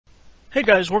Hey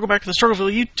guys, welcome back to the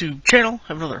Struggleville YouTube channel. I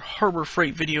have another Harbor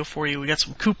Freight video for you. We got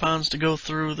some coupons to go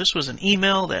through. This was an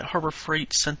email that Harbor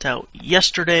Freight sent out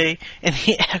yesterday, and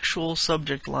the actual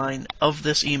subject line of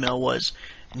this email was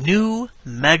New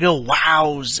Mega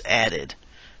WOWS added.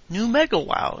 New Mega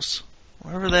WOWS,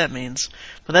 whatever that means.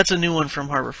 But that's a new one from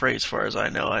Harbor Freight as far as I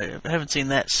know. I haven't seen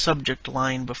that subject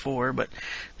line before, but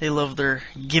they love their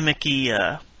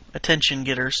gimmicky attention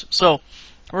getters. So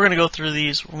we're going to go through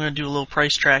these. We're going to do a little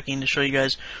price tracking to show you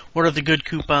guys what are the good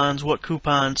coupons, what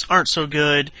coupons aren't so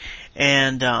good,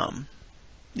 and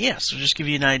yeah, so just give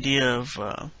you an idea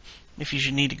of if you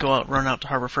should need to run out to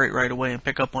Harbor Freight right away and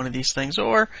pick up one of these things,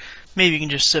 or maybe you can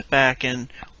just sit back and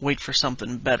wait for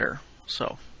something better.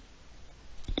 So,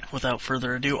 without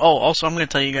further ado, also I'm going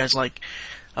to tell you guys, like,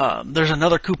 there's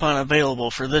another coupon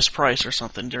available for this price or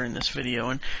something during this video,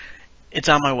 and it's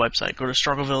on my website. Go to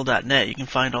struggleville.net. You can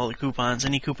find all the coupons.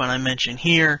 Any coupon I mention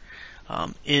here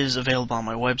is available on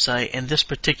my website. And this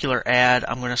particular ad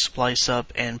I'm going to splice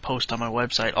up and post on my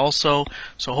website also.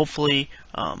 So hopefully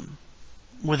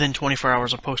within 24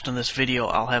 hours of posting this video,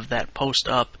 I'll have that post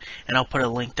up. And I'll put a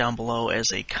link down below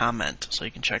as a comment so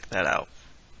you can check that out.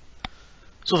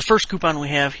 So the first coupon we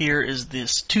have here is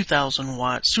this 2,000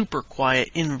 watt super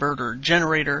quiet inverter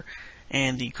generator.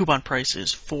 And the coupon price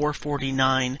is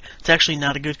 $4.49. It's actually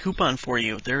not a good coupon for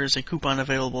you. There is a coupon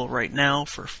available right now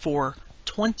for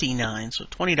 $4.29, so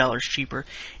 $20 cheaper.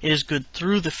 It is good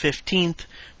through the 15th,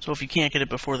 so if you can't get it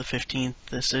before the 15th,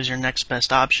 this is your next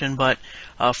best option. But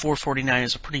 $4.49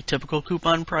 is a pretty typical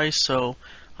coupon price, so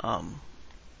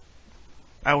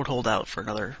I would hold out for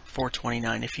another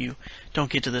 $4.29 if you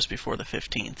don't get to this before the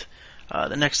 15th.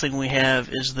 The next thing we have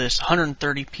is this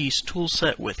 130-piece tool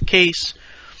set with case.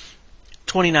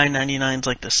 $29.99 is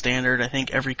like the standard. I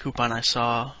think every coupon I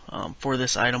saw for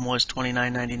this item was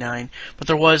 $29.99. But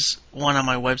there was one on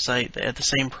my website at the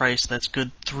same price that's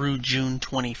good through June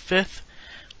 25th.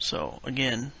 So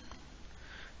again,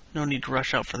 no need to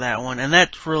rush out for that one. And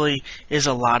that really is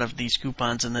a lot of these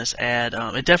coupons in this ad.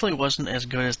 It definitely wasn't as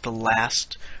good as the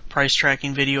last price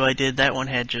tracking video I did. That one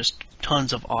had just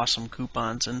tons of awesome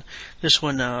coupons, and this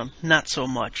one not so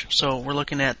much. So we're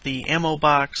looking at the ammo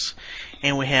box,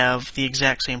 and we have the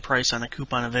exact same price on a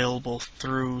coupon available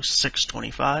through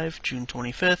 6/25, June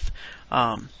 25th.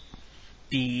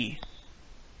 The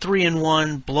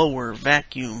 3-in-1 blower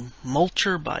vacuum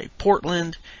mulcher by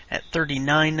Portland at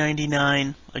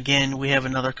 $39.99. Again, we have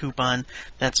another coupon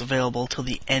that's available till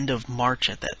the end of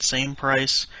March at that same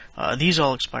price. These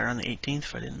all expire on the 18th,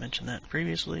 if I didn't mention that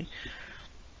previously.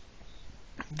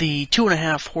 The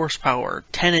 2.5 horsepower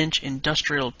 10-inch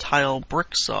industrial tile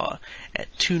brick saw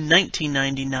at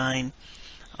 $219.99.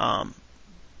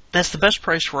 That's the best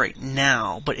price right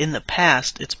now, but in the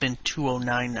past it's been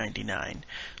 $209.99.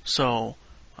 So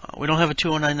we don't have a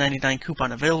 $209.99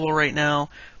 coupon available right now,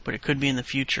 but it could be in the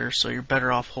future, so you're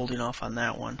better off holding off on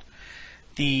that one.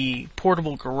 The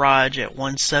portable garage at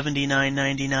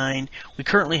 $179.99. We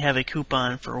currently have a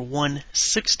coupon for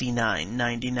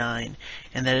 $169.99,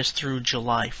 and that is through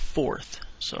July 4th.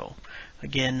 So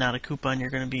again, not a coupon you're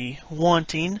going to be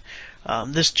wanting.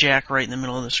 This jack right in the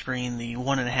middle of the screen, the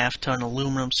 1.5 ton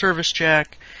aluminum service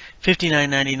jack,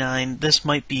 $59.99. This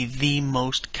might be the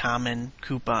most common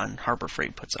coupon Harbor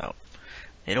Freight puts out.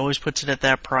 It always puts it at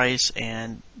that price,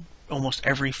 and almost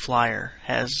every flyer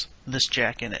has this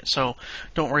jack in it. So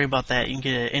don't worry about that. You can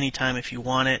get it anytime if you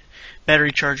want it.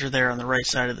 Battery charger there on the right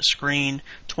side of the screen,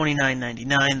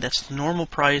 $29.99. That's the normal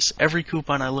price. Every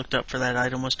coupon I looked up for that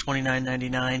item was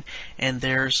 $29.99, and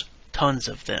there's tons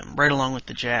of them. Right along with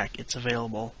the jack, it's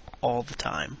available all the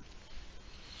time.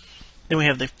 Then we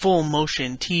have the full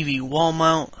motion TV wall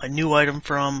mount, a new item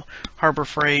from Harbor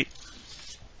Freight.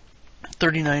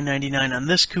 $39.99 on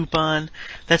this coupon.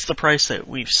 That's the price that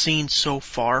we've seen so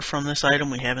far from this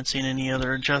item. We haven't seen any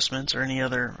other adjustments or any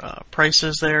other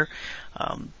prices there.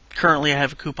 Currently I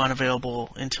have a coupon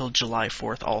available until July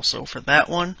 4th also for that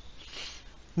one.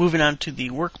 Moving on to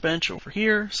the workbench over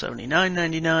here,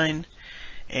 $79.99.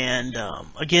 And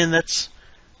again,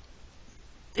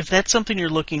 if that's something you're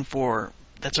looking for,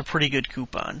 that's a pretty good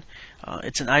coupon.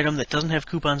 It's an item that doesn't have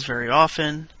coupons very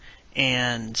often,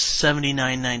 and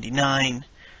 $79.99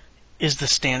 is the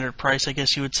standard price, I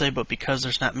guess you would say, but because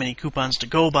there's not many coupons to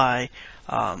go by,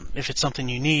 if it's something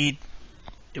you need,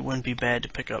 it wouldn't be bad to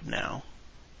pick up now.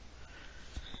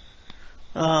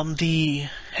 The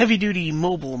heavy-duty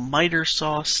mobile miter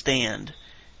saw stand.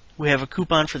 We have a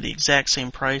coupon for the exact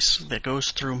same price that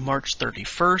goes through March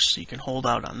 31st, so you can hold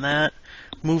out on that.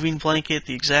 Moving blanket,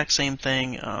 the exact same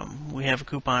thing. We have a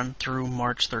coupon through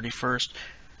March 31st.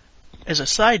 As a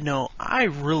side note, I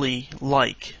really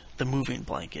like the moving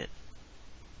blanket.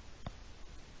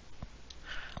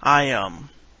 I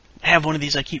have one of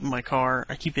these I keep in my car.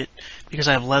 I keep it because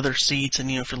I have leather seats,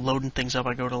 and if you're loading things up,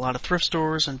 I go to a lot of thrift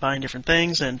stores and buying different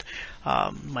things, and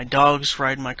my dogs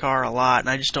ride in my car a lot, and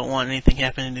I just don't want anything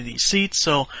happening to these seats,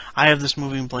 so I have this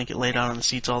moving blanket laid out on the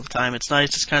seats all the time. It's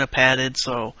nice, it's kind of padded,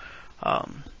 so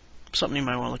something you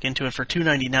might want to look into. And for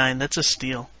 $2.99, that's a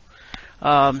steal.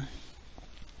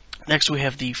 Next we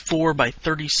have the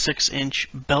 4x36-inch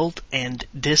belt and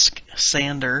disc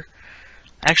sander.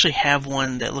 I actually have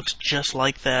one that looks just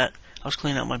like that. I was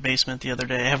cleaning out my basement the other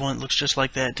day. I have one that looks just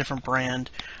like that, different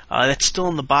brand. That's still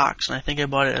in the box, and I think I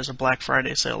bought it as a Black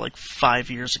Friday sale like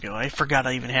 5 years ago. I forgot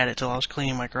I even had it till I was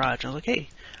cleaning my garage. I was like, hey,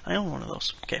 I own one of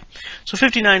those. Okay, so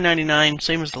 $59.99,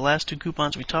 same as the last two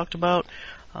coupons we talked about.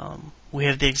 We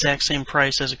have the exact same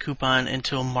price as a coupon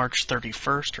until March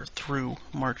 31st, or through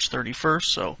March 31st,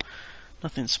 so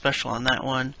nothing special on that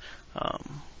one.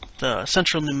 The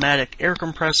central pneumatic air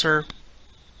compressor,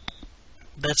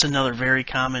 that's another very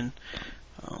common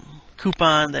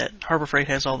coupon that Harbor Freight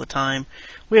has all the time.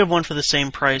 We have one for the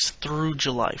same price through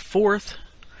July 4th.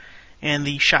 And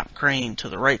the shop crane to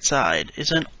the right side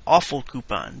is an awful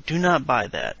coupon. Do not buy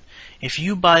that. If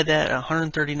you buy that at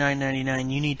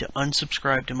 $139.99, you need to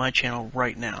unsubscribe to my channel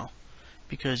right now,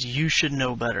 because you should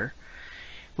know better.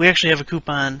 We actually have a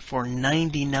coupon for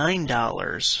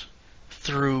 $99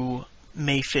 through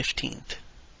May 15th.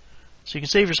 So you can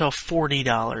save yourself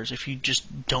 $40 if you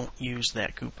just don't use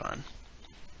that coupon.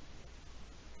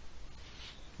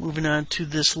 Moving on to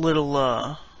this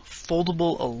little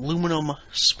foldable aluminum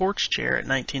sports chair at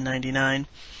 $19.99.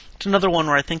 It's another one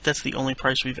where I think that's the only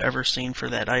price we've ever seen for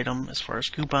that item as far as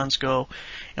coupons go.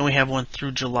 And we have one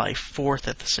through July 4th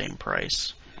at the same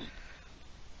price.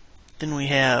 Then we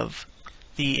have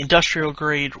the industrial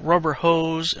grade rubber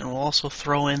hose, and we'll also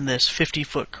throw in this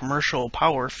 50-foot commercial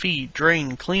power feed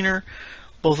drain cleaner.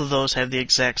 Both of those have the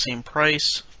exact same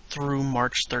price through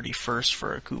March 31st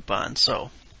for a coupon. So,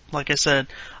 like I said,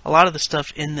 a lot of the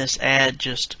stuff in this ad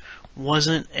just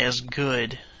wasn't as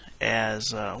good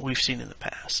as we've seen in the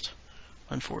past,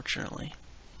 unfortunately.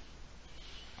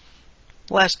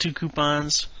 Last two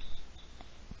coupons.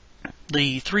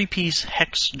 The 3-piece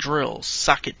hex drill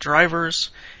socket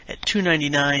drivers at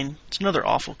 $2.99. It's another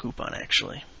awful coupon,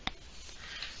 actually.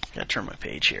 Gotta turn my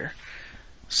page here.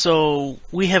 So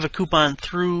we have a coupon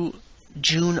through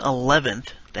June 11th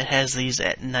that has these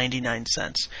at 99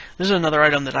 cents. This is another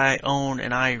item that I own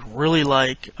and I really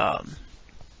like.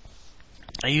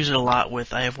 I use it a lot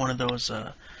with, I have one of those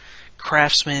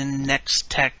Craftsman Next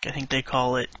Tech, I think they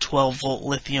call it, 12-volt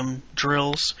lithium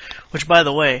drills, which, by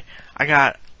the way, I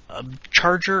got a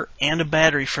charger and a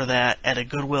battery for that at a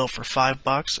Goodwill for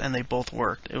 $5, and they both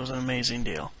worked. It was an amazing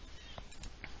deal.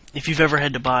 If you've ever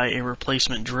had to buy a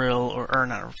replacement drill, or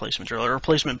not a replacement drill, a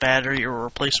replacement battery or a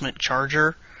replacement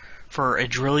charger for a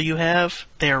drill you have,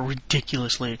 they are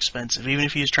ridiculously expensive, even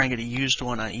if you just try and get a used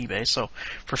one on eBay. So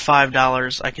for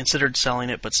 $5, I considered selling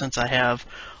it, but since I have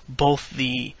both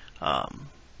the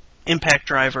impact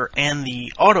driver and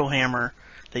the auto hammer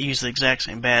that use the exact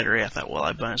same battery, I thought, well,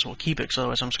 I might as well keep it, because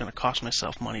otherwise I'm just going to cost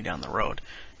myself money down the road.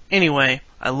 Anyway,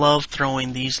 I love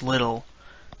throwing these little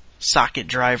socket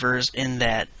drivers in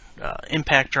that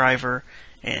impact driver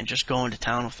and just going to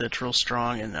town with it. It's real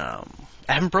strong, and I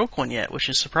haven't broke one yet, which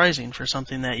is surprising for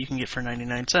something that you can get for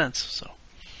 99 cents. So,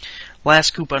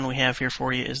 last coupon we have here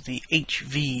for you is the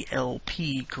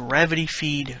HVLP Gravity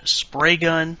Feed Spray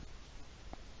Gun,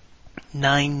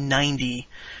 $9.90,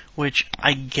 which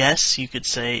I guess you could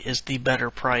say is the better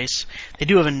price. They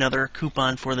do have another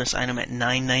coupon for this item at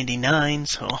 $9.99,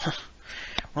 so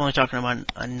we're only talking about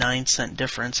a 9-cent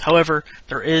difference. However,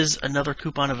 there is another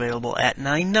coupon available at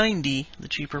 $9.90, the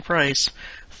cheaper price,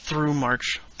 through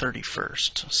March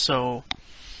 31st. So,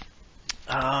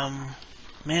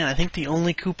 man, I think the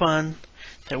only coupon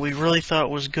that we really thought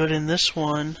was good in this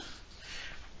one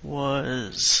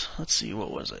was, let's see,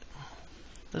 what was it?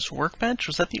 This workbench?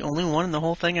 Was that the only one in the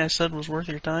whole thing I said was worth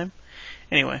your time?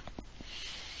 Anyway,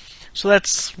 so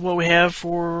that's what we have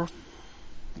for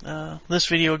this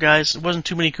video, guys. It wasn't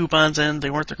too many coupons, and they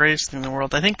weren't the greatest thing in the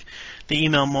world. I think the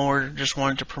email mower just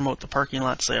wanted to promote the parking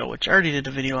lot sale, which I already did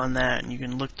a video on that, and you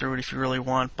can look through it if you really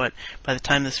want, but by the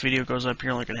time this video goes up,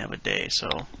 you're only going to have a day, so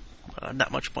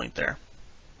not much point there.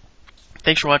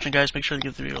 Thanks for watching, guys. Make sure to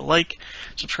give the video a like.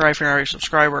 Subscribe if you're not already a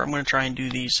subscriber. I'm going to try and do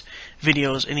these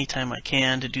videos anytime I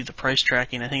can to do the price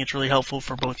tracking. I think it's really helpful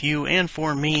for both you and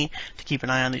for me to keep an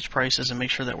eye on these prices and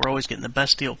make sure that we're always getting the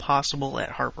best deal possible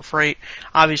at Harbor Freight.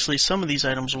 Obviously, some of these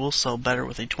items will sell better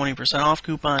with a 20% off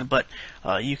coupon, but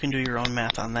you can do your own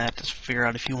math on that to figure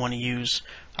out if you want to use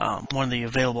one of the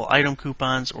available item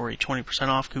coupons or a 20%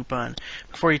 off coupon.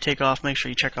 Before you take off, make sure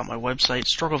you check out my website,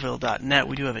 struggleville.net.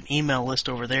 We do have an email list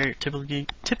over there. You're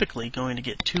typically going to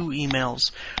get 2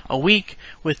 emails a week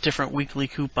with different weekly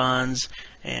coupons,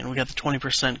 and we got the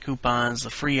 20% coupons, the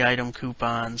free item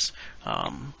coupons.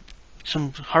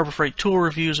 Some Harbor Freight tool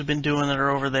reviews I've been doing that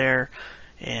are over there,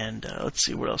 and let's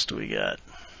see, what else do we got?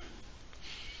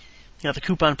 You got the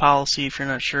coupon policy if you're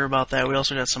not sure about that. We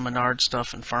also got some Menard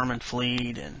stuff and Farm and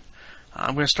Fleet, and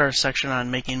I'm going to start a section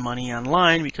on making money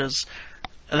online because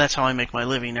that's how I make my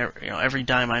living. Every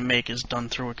dime I make is done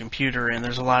through a computer, and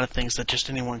there's a lot of things that just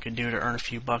anyone can do to earn a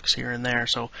few bucks here and there.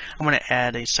 So I'm going to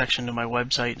add a section to my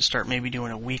website and start maybe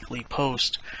doing a weekly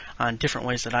post on different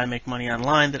ways that I make money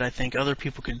online that I think other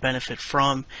people could benefit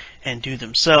from and do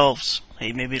themselves.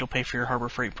 Hey, maybe it'll pay for your Harbor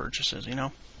Freight purchases, you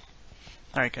know?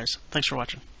 Alright guys, thanks for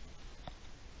watching.